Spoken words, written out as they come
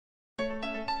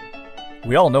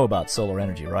We all know about solar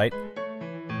energy, right?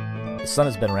 The sun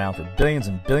has been around for billions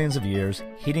and billions of years,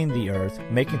 heating the earth,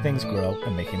 making things grow,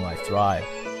 and making life thrive.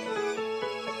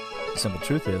 The simple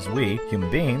truth is we,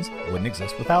 human beings, wouldn't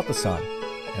exist without the sun.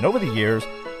 And over the years,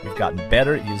 we've gotten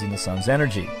better at using the sun's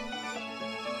energy.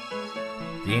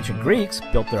 The ancient Greeks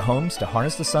built their homes to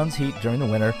harness the sun's heat during the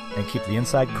winter and keep the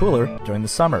inside cooler during the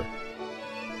summer.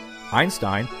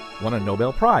 Einstein won a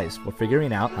Nobel Prize for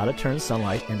figuring out how to turn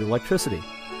sunlight into electricity.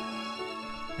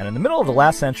 And in the middle of the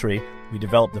last century, we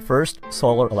developed the first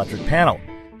solar electric panel.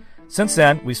 Since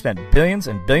then, we've spent billions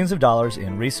and billions of dollars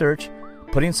in research,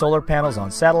 putting solar panels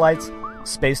on satellites,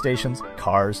 space stations,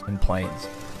 cars, and planes.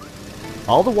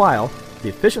 All the while, the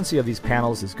efficiency of these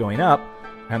panels is going up,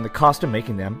 and the cost of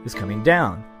making them is coming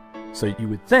down. So you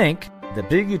would think that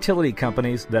big utility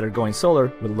companies that are going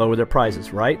solar would lower their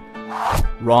prices, right?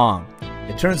 Wrong.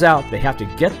 It turns out they have to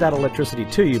get that electricity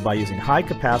to you by using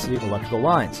high-capacity electrical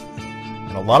lines.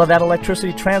 And a lot of that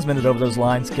electricity transmitted over those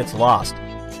lines gets lost,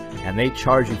 and they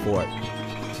charge you for it.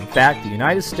 In fact, the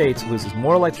United States loses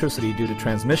more electricity due to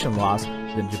transmission loss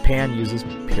than Japan uses,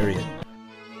 period.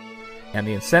 And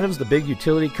the incentives the big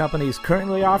utility companies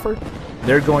currently offer,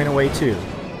 they're going away too.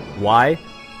 Why?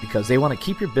 Because they want to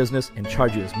keep your business and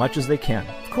charge you as much as they can,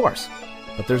 of course.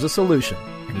 But there's a solution,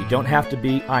 and you don't have to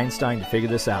be Einstein to figure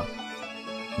this out.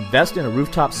 Invest in a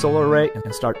rooftop solar array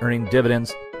and start earning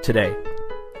dividends today.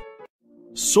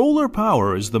 Solar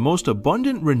power is the most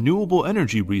abundant renewable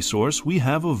energy resource we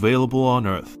have available on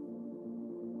Earth.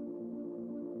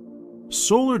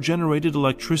 Solar-generated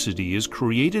electricity is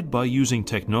created by using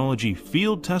technology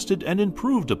field-tested and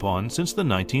improved upon since the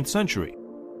 19th century.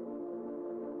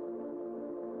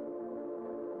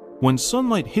 When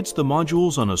sunlight hits the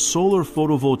modules on a solar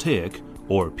photovoltaic,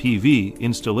 or PV,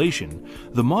 installation,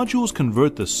 the modules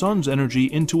convert the sun's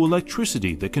energy into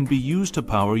electricity that can be used to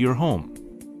power your home.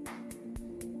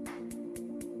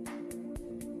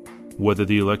 Whether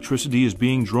the electricity is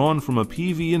being drawn from a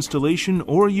PV installation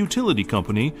or a utility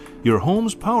company, your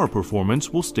home's power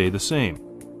performance will stay the same.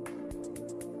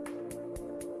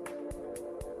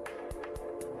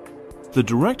 The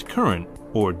direct current,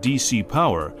 or DC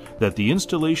power, that the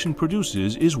installation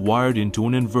produces is wired into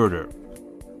an inverter.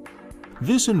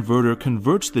 This inverter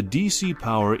converts the DC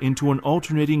power into an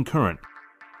alternating current,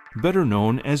 better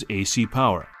known as AC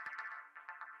power.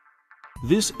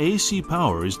 This AC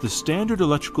power is the standard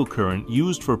electrical current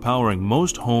used for powering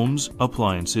most homes,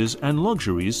 appliances, and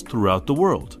luxuries throughout the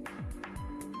world.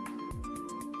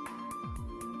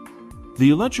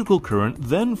 The electrical current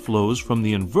then flows from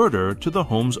the inverter to the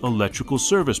home's electrical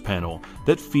service panel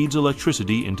that feeds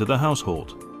electricity into the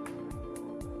household.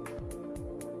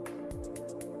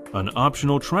 An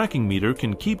optional tracking meter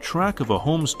can keep track of a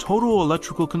home's total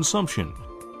electrical consumption,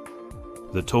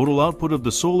 the total output of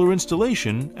the solar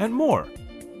installation, and more.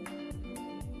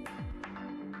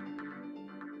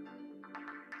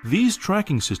 These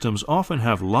tracking systems often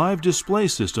have live display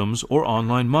systems or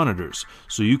online monitors,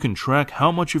 so you can track how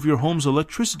much of your home's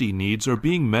electricity needs are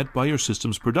being met by your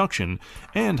system's production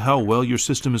and how well your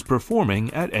system is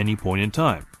performing at any point in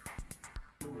time.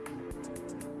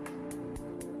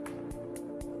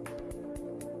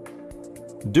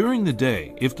 During the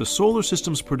day, if the solar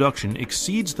system's production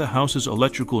exceeds the house's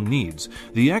electrical needs,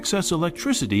 the excess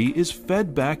electricity is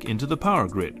fed back into the power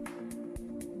grid.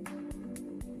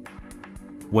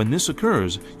 When this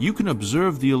occurs, you can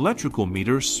observe the electrical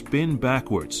meter spin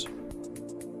backwards.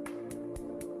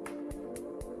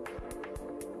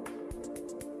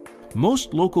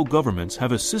 Most local governments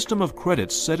have a system of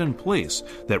credits set in place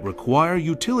that require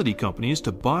utility companies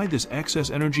to buy this excess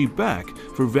energy back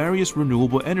for various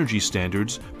renewable energy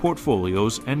standards,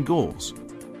 portfolios, and goals.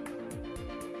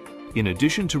 In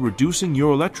addition to reducing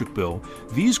your electric bill,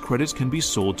 these credits can be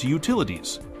sold to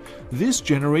utilities. This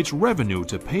generates revenue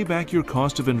to pay back your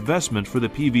cost of investment for the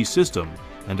PV system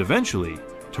and eventually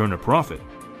turn a profit.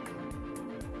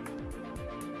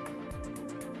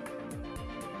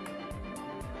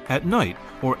 At night,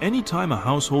 or any time a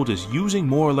household is using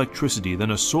more electricity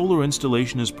than a solar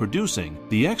installation is producing,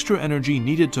 the extra energy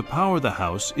needed to power the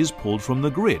house is pulled from the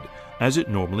grid, as it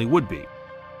normally would be.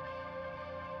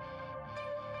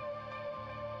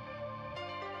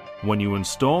 When you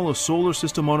install a solar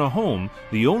system on a home,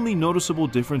 the only noticeable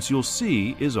difference you'll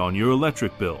see is on your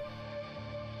electric bill.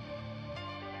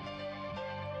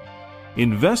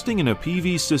 Investing in a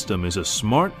PV system is a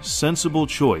smart, sensible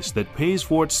choice that pays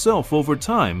for itself over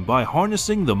time by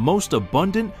harnessing the most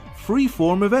abundant, free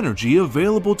form of energy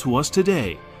available to us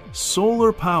today: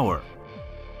 solar power.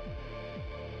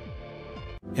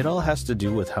 It all has to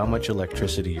do with how much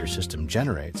electricity your system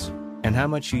generates and how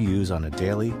much you use on a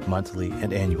daily, monthly,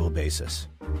 and annual basis.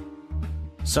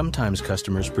 Sometimes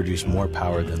customers produce more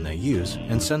power than they use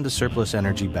and send the surplus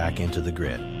energy back into the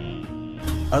grid.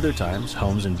 Other times,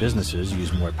 homes and businesses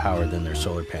use more power than their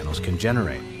solar panels can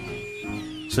generate.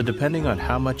 So depending on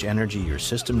how much energy your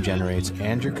system generates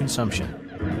and your consumption,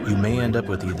 you may end up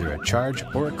with either a charge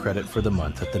or a credit for the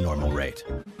month at the normal rate.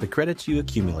 The credits you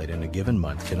accumulate in a given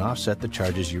month can offset the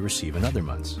charges you receive in other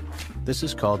months. This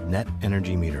is called net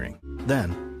energy metering.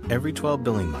 Then, every 12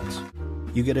 billing months,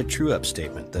 you get a true-up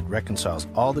statement that reconciles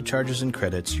all the charges and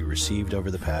credits you received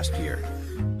over the past year.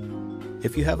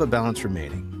 If you have a balance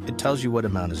remaining, it tells you what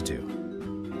amount is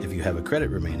due. If you have a credit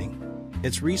remaining,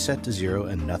 it's reset to zero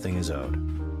and nothing is owed.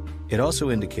 It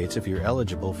also indicates if you're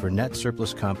eligible for net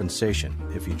surplus compensation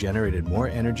if you generated more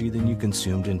energy than you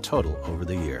consumed in total over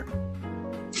the year.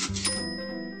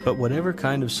 But whatever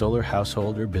kind of solar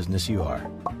household or business you are,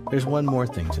 there's one more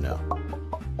thing to know.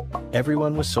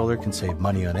 Everyone with solar can save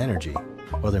money on energy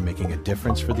while they're making a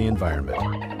difference for the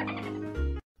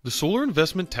environment. The Solar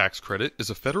Investment Tax Credit is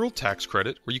a federal tax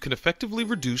credit where you can effectively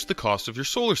reduce the cost of your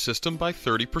solar system by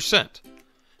 30%.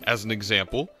 As an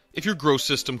example, if your gross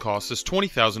system cost is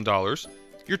 $20,000,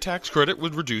 your tax credit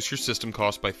would reduce your system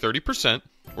cost by 30%,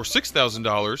 or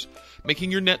 $6,000,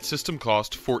 making your net system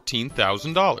cost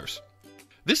 $14,000.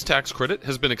 This tax credit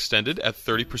has been extended at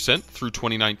 30% through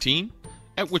 2019,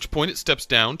 at which point it steps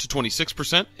down to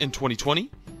 26% in 2020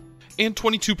 and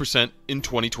 22% in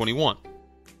 2021.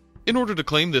 In order to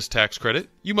claim this tax credit,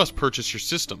 you must purchase your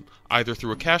system, either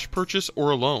through a cash purchase or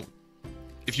a loan.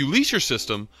 If you lease your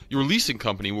system, your leasing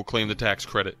company will claim the tax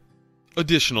credit.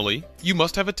 Additionally, you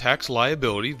must have a tax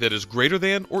liability that is greater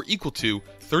than or equal to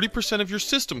 30% of your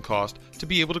system cost to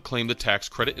be able to claim the tax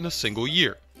credit in a single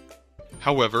year.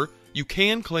 However, you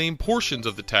can claim portions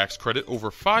of the tax credit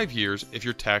over 5 years if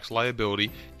your tax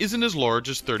liability isn't as large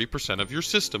as 30% of your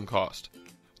system cost.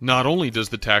 Not only does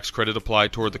the tax credit apply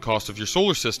toward the cost of your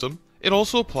solar system, it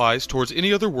also applies towards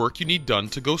any other work you need done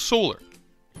to go solar.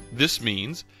 This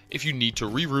means if you need to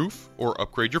re-roof or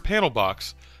upgrade your panel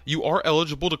box, you are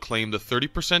eligible to claim the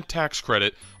 30% tax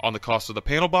credit on the cost of the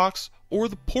panel box or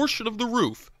the portion of the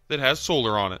roof that has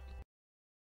solar on it.